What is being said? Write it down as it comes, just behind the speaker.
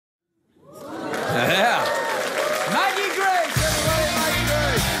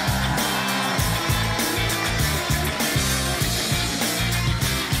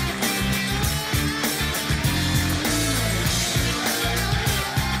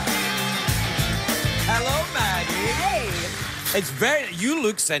It's very... You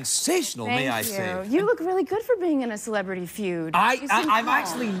look sensational, may I say. You look really good for being in a celebrity feud. I'm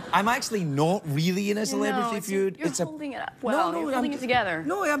actually not really in a celebrity feud. You're holding it up well. You're holding it together.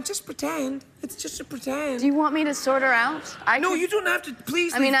 No, I'm just pretend. It's just a pretend. Do you want me to sort her out? No, you don't have to.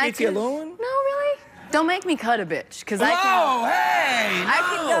 Please leave Katie alone. No, really? Don't make me cut a bitch, because hey, no.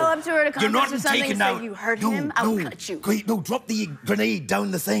 I can go up to her to conference or something and say, you hurt him, I'll cut you. Great, no, drop the grenade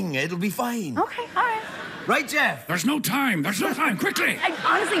down the thing. It'll be fine. Okay, all right. Right, Jeff? There's no time, quickly.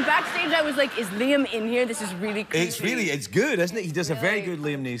 Honestly, backstage, I was like, is Liam in here? This is really creepy. It's good, isn't it? He does a very good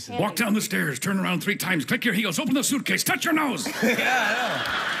Liam Neeson. Walk down the stairs, turn around 3 times, click your heels, open the suitcase, touch your nose. Yeah,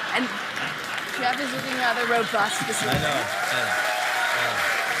 I know. And Jeff is looking rather robust this evening. I know.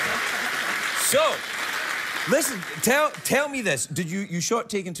 So, listen, tell me this. Did you shot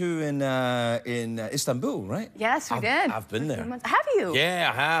Taken 2 in Istanbul, right? Yes, we did. I've been there. Have you?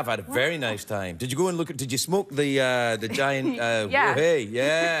 Yeah, I have. I had a very nice time. Did you go and look at... Did you smoke the giant... Yeah. Hey,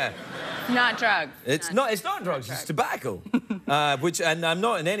 yeah. Not drugs. It's not drugs. It's tobacco. And I'm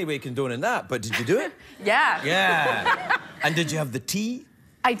not in any way condoning that. But did you do it? Yeah. Yeah. And did you have the tea?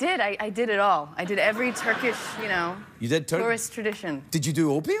 I did. I did it all. I did every Turkish, You did tourist tradition. Did you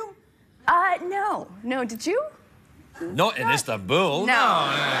do opium? No. No, did you? Not in Istanbul.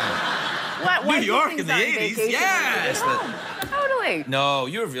 No. What? New York in the 80s. Yes. Totally. No,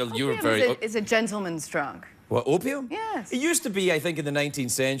 you were very... It's a gentleman's drug. What, opium? Yes. It used to be, I think, in the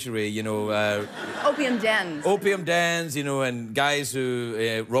 19th century, opium dens. Opium dens, and guys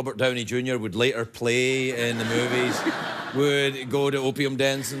who Robert Downey Jr. would later play in the movies would go to opium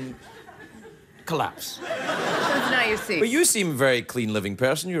dens and collapse. Now you see. But you seem a very clean-living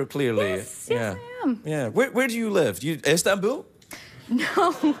person. You're clearly... Yes, I am. Yeah. Where do you live? Istanbul?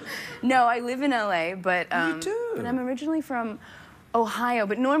 No, I live in LA, but... You do? But I'm originally from Ohio.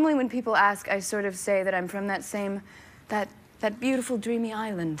 But normally when people ask, I sort of say that I'm from that beautiful, dreamy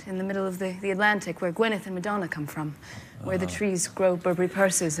island in the middle of the Atlantic where Gwyneth and Madonna come from, where the trees grow Burberry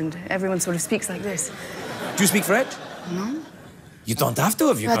purses and everyone sort of speaks like this. Do you speak French? No. You don't have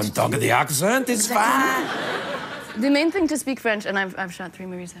to if you can talk the accent. It's fine. The main thing to speak French, and I've shot 3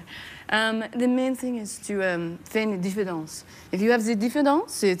 movies there, the main thing is to faire une différence. If you have the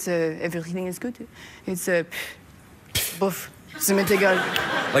différence, it's everything is good. It's bof, c'est m'est égal.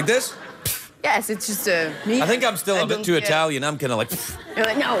 Like this? Yes, it's just me. I think I'm still a bit too Italian. I'm kind of like... You're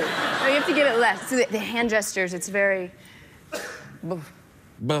like, no, you have to give it less. So the hand gestures, it's very... Bof.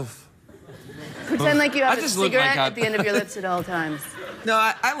 Bof. Pretend like you have a cigarette at the end of your lips at all times. No,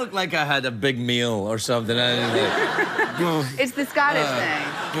 I look like I had a big meal or something. It's the Scottish thing.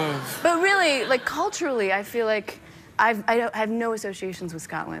 But really, like, culturally, I feel like I have no associations with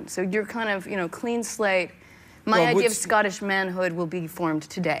Scotland. So you're kind of, clean slate. My idea of Scottish manhood will be formed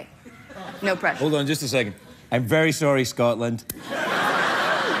today. No pressure. Hold on just a second. I'm very sorry, Scotland.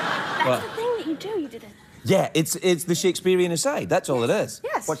 That's the thing that you do. You did it. Yeah, it's the Shakespearean aside. That's all it is.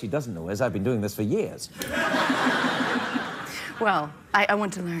 Yes. What she doesn't know is I've been doing this for years. Well, I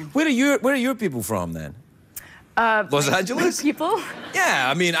want to learn. Where are your people from, then? Los Angeles? People? Yeah,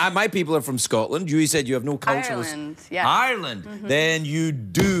 I mean, my people are from Scotland. You said you have no cultural... Ireland, yeah. Ireland. Mm-hmm. Then you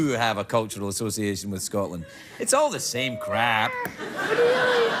do have a cultural association with Scotland. It's all the same crap.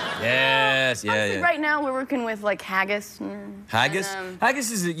 Really? Yes, Honestly, right now we're working with, like, haggis. Haggis? Haggis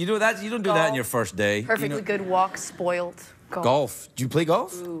is... You don't do that on your first day. Perfectly good walk, spoiled. Golf. Do you play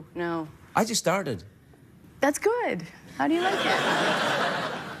golf? Ooh, no. I just started. That's good. How do you like it?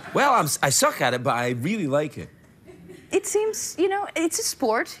 Well, I suck at it, but I really like it. It seems, it's a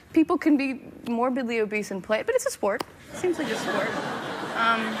sport. People can be morbidly obese and play it, but it's a sport. It seems like a sport.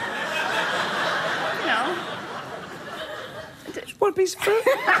 Just want a piece of fruit?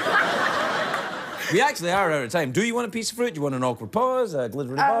 We actually are out of time. Do you want a piece of fruit? Do you want an awkward pause, a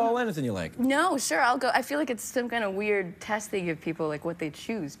glittery ball, anything you like? No, sure, I'll go. I feel like it's some kind of weird test they give people, like what they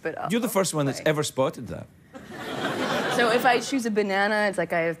choose, but You're the first one that's ever spotted that. So if I choose a banana, it's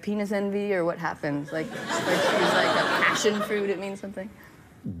like I have penis envy, or what happens? Like, if I choose like a passion fruit, it means something?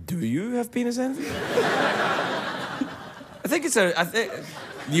 Do you have penis envy? I think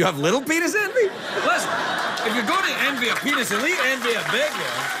you have little penis envy? Listen, if you're going to envy a penis, at least envy a big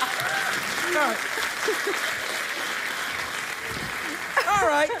one. All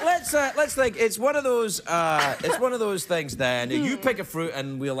right, let's think. It's one of those things. Then you pick a fruit,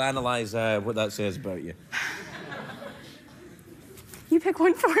 and we'll analyze what that says about you. You pick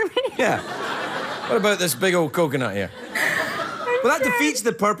one for me? Yeah. What about this big old coconut here? Well, that defeats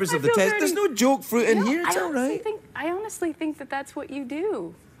the purpose of the test. There's no joke fruit in here. It's all right. I honestly think that that's what you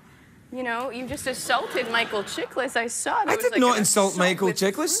do. You know, you just assaulted Michael Chiklis. I saw. I did not insult Michael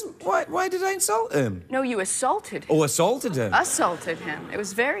Chiklis. Why did I insult him? No, you assaulted him. Oh, assaulted him? Assaulted him. It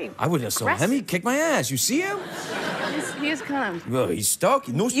was very I wouldn't assault him. He'd kick my ass. You see him? He is kind of... Well, he's stuck.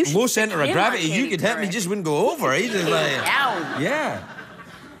 No low center of gravity. You could hit me, just wouldn't go over. He's just like... Down. Yeah.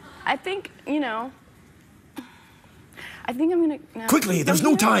 I think, you know... I think I'm gonna... No. Quickly, there's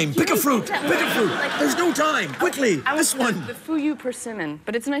no time. Pick a fruit. Pick a fruit. There's no time. Quickly, this one. The Fuyu persimmon.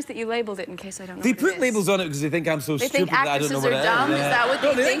 But it's nice that you labeled it in case I don't know They what it put is. labels on it because they think I'm so stupid that I don't know what it is. They think actresses are dumb? Is that what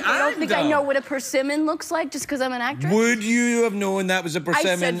they think? They don't think I dumb. know what a persimmon looks like just because I'm an actress? Would you have known that was a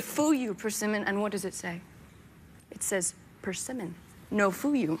persimmon? I said Fuyu persimmon, and what does it say? It says persimmon, no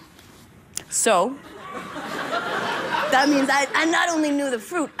Fuyu. So, that means I not only knew the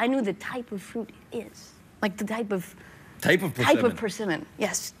fruit, I knew the type of fruit it is. Like the type of persimmon. Type of persimmon,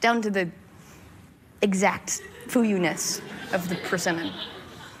 yes. Down to the exact Fuyu-ness of the persimmon.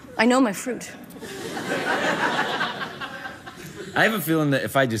 I know my fruit. I have a feeling that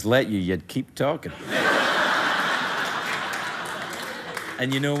if I just let you, you'd keep talking.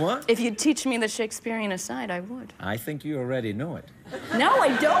 And you know what? If you'd teach me the Shakespearean aside, I would. I think you already know it. No,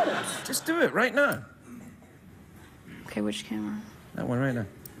 I don't. Just do it right now. Okay, which camera? That one right now.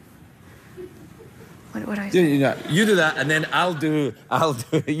 What I say? You do that, and then I'll do.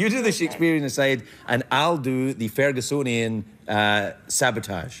 You do the Shakespearean aside, and I'll do the Fergusonian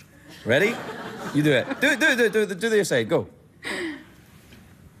sabotage. Ready? You do it. Do the aside. Go.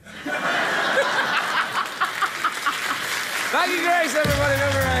 Maggie Grace, everybody,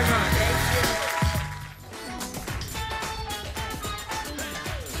 remember very much.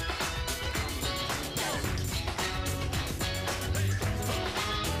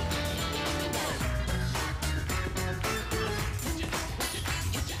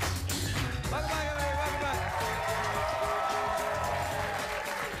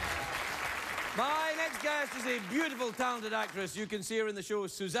 My next guest is a beautiful, talented actress. You can see her in the show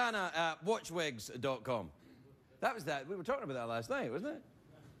Susanna at watchwigs.com. That was that. We were talking about that last night, wasn't it?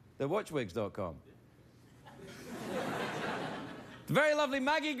 The watchwigs.com. The very lovely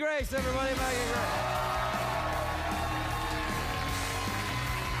Maggie Grace, everybody. Maggie Grace.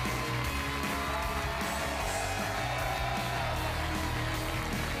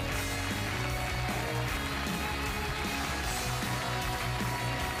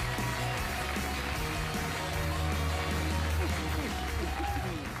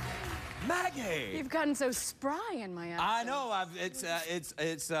 Maggie! You've gotten so spry in my accent. I know.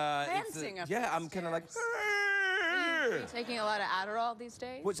 Dancing up yeah, I'm kind of like. Are you taking a lot of Adderall these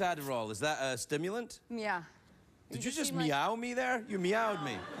days? What's Adderall? Is that a stimulant? Yeah. Did you just meow me there? You meowed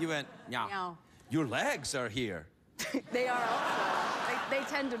me. You went meow. Meow. Your legs are here. They are also. They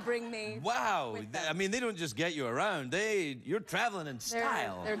tend to bring me. Wow. I mean, they don't just get you around. You're traveling in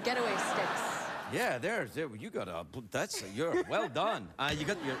style. They're getaway sticks. Yeah, you got you're well done. You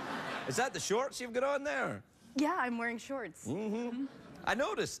got your, is that the shorts you've got on there? Yeah, I'm wearing shorts. Mm-hmm. I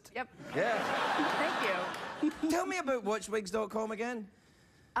noticed. Yep. Yeah. Thank you. Tell me about watchwigs.com again.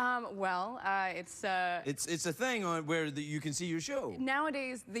 It's a thing where you can see your show.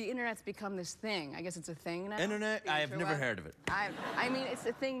 Nowadays, the internet's become this thing. I guess it's a thing now. Internet? I have never heard of it. I mean, it's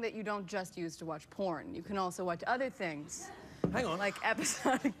a thing that you don't just use to watch porn. You can also watch other things. Hang on. Like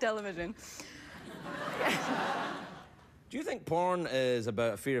episodic television. Do you think porn is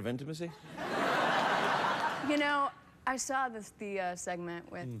about a fear of intimacy? You know, I saw the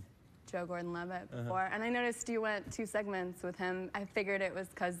segment with Joe Gordon-Levitt before, and I noticed you went 2 segments with him. I figured it was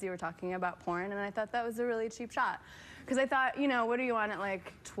because you were talking about porn, and I thought that was a really cheap shot. Because I thought, you know, what are you on at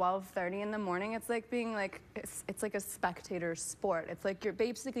like 12:30 in the morning? It's like being like, it's like a spectator sport. It's like you're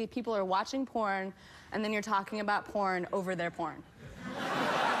basically, people are watching porn, and then you're talking about porn over their porn.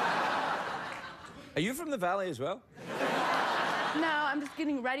 Are you from the Valley as well? No, I'm just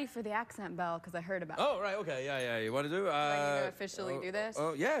getting ready for the accent bell because I heard about it. Oh, right, okay, yeah. You want to do? Do I need to officially do this?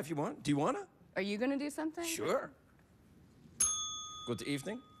 Oh, yeah, if you want. Do you want to? Are you going to do something? Sure. Go to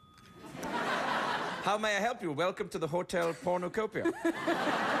evening. How may I help you? Welcome to the Hotel Pornocopia.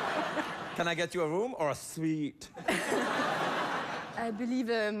 Can I get you a room or a suite? I believe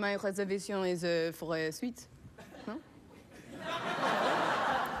my reservation is for a suite. No?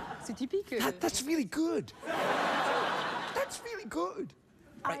 C'est typique. That's really good. That's really good.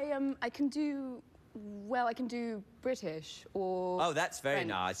 Right. I can do British or Oh, that's very French.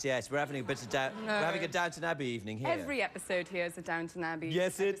 nice. Yes, we're having we're having a Downton Abbey evening here. Every episode here is a Downton Abbey.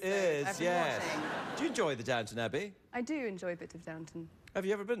 Yes, it is. I've been Yes. watching. Do you enjoy the Downton Abbey? I do enjoy a bit of Downton. Have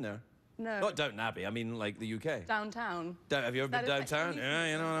you ever been there? No. Not Downton Abbey. I mean, like the UK. Downtown. Have you ever been That is downtown? like-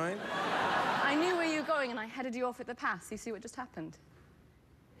 Yeah, you know what I mean. I knew where you were going, and I headed you off at the pass. You see what just happened?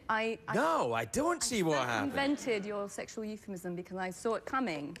 No, I don't see what I happened. invented your sexual euphemism because I saw it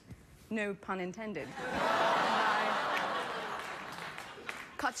coming. No pun intended. I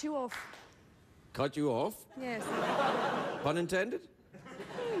cut you off. Cut you off? Yes. Pun intended?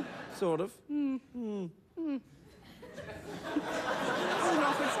 Sort of. It's an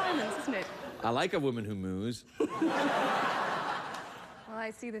awkward silence, isn't it? I like a woman who moos. Well,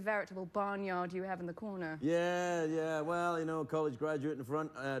 I see the veritable barnyard you have in the corner. Yeah. Well, you know, college graduate in the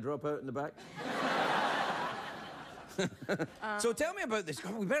front, dropout in the back. So tell me about this.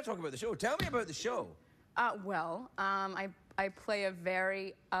 Oh, we better talk about the show. Tell me about the show. I play a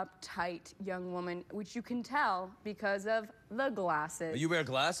very uptight young woman, which you can tell because of the glasses. You wear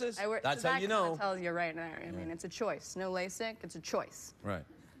glasses? That's how you know. That tells you right there. I mean, it's a choice. No LASIK, it's a choice. Right.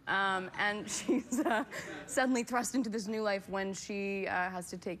 And she's suddenly thrust into this new life when she has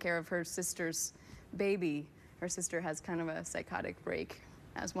to take care of her sister's baby. Her sister has kind of a psychotic break,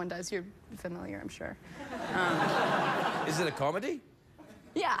 as one does. You're familiar, I'm sure. Is it a comedy?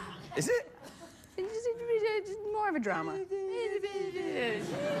 Yeah. Is it? It's more of a drama.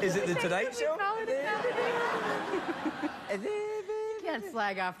 Is it the Tonight Show? You can't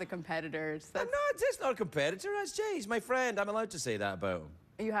slag off the competitors. I'm not. That's not a competitor. That's Jay. He's my friend. I'm allowed to say that about him.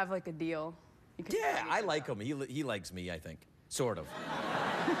 You have like a deal. Yeah, I like him. He likes me, I think. Sort of.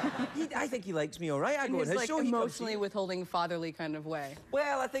 I think he likes me all right. I go on his like show. Emotionally withholding, fatherly kind of way.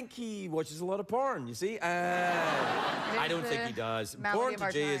 Well, I think he watches a lot of porn, you see. I don't think he does. Porn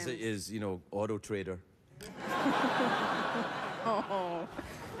to Jay is, you know, auto trader. Oh,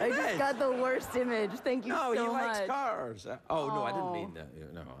 I just got the worst image. Thank you so much. No, he likes cars. No, I didn't mean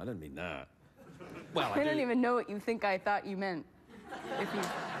that. No, I didn't mean that. Well, I don't even know what you think I thought you meant. If you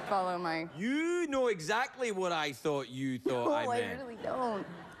follow my... You know exactly what I thought you thought I meant. No, I really don't.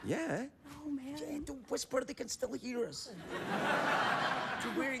 Yeah? Oh, man. Jay, don't whisper. They can still hear us.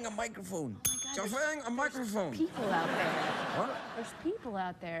 You're wearing a microphone. You're wearing a microphone. People out there. What? There's people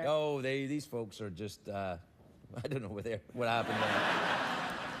out there. Oh, these folks are just, I don't know what happened there.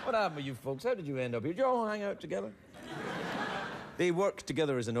 What happened with you folks? How did you end up here? Did you all hang out together? They work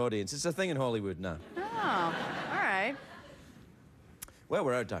together as an audience. It's a thing in Hollywood now. Oh, all right. Well,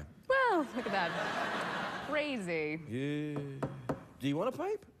 we're out of time. Well, look at that. Crazy. Yeah. Do you want a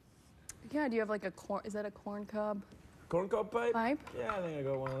pipe? Yeah, do you have like a corn... Is that a corn cob? Corn cob pipe? Pipe? Yeah, I think I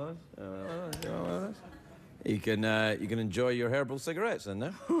got one of those. You want one of those? You can enjoy your herbal cigarettes then,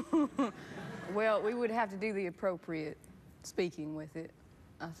 no? Well, we would have to do the appropriate speaking with it,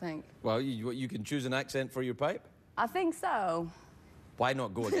 I think. Well, you can choose an accent for your pipe? I think so. Why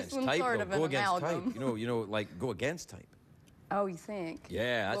not go against Some type? sort Though? of Go an against amalgam. type. You know, like go against type. Oh, you think?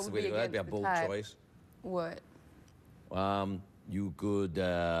 Yeah, that's the way to go. That'd be a bold choice. What? You could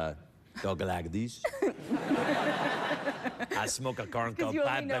talk like this. I smoke a corn cob Because you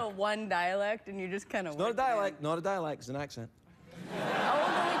pipe. only know one dialect and you just kind of... It's not a dialect. Not a dialect. It's an accent. Oh, no,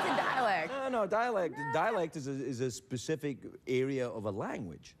 it's a dialect. No, dialect. Dialect is a specific area of a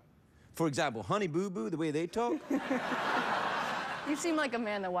language. For example, Honey Boo Boo, the way they talk. You seem like a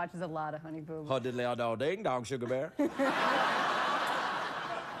man that watches a lot of Honey Boo Boo. Hot diddly all ding dong sugar bear.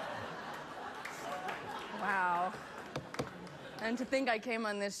 Wow. And to think I came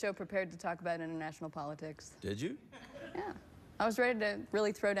on this show prepared to talk about international politics. Did you? Yeah. I was ready to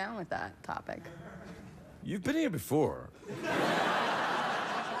really throw down with that topic. You've been here before.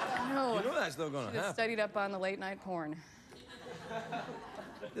 No. You know that's not going to happen. Studied up on the late night porn.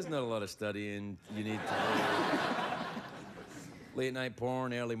 There's not a lot of studying you need to do. Late night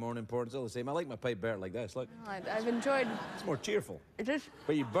porn, early morning porn, it's all the same. I like my pipe better like this. Look. I've enjoyed... It's more cheerful. It just...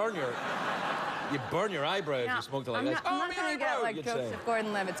 But you burn your eyebrow if you smoked it like this. I'm not going to get like Joseph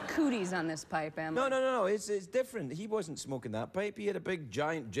Gordon-Levitt's cooties on this pipe, am I? No. It's different. He wasn't smoking that pipe. He had a big,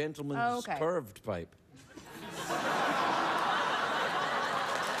 giant, gentleman's curved pipe.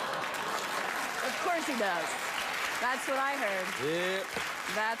 Of course he does. That's what I heard. Yeah.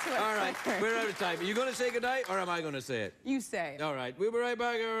 That's what All right, I heard. we're out of time. Are you going to say goodnight, or am I going to say it? You say it. All right, we'll be right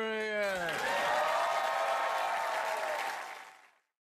back.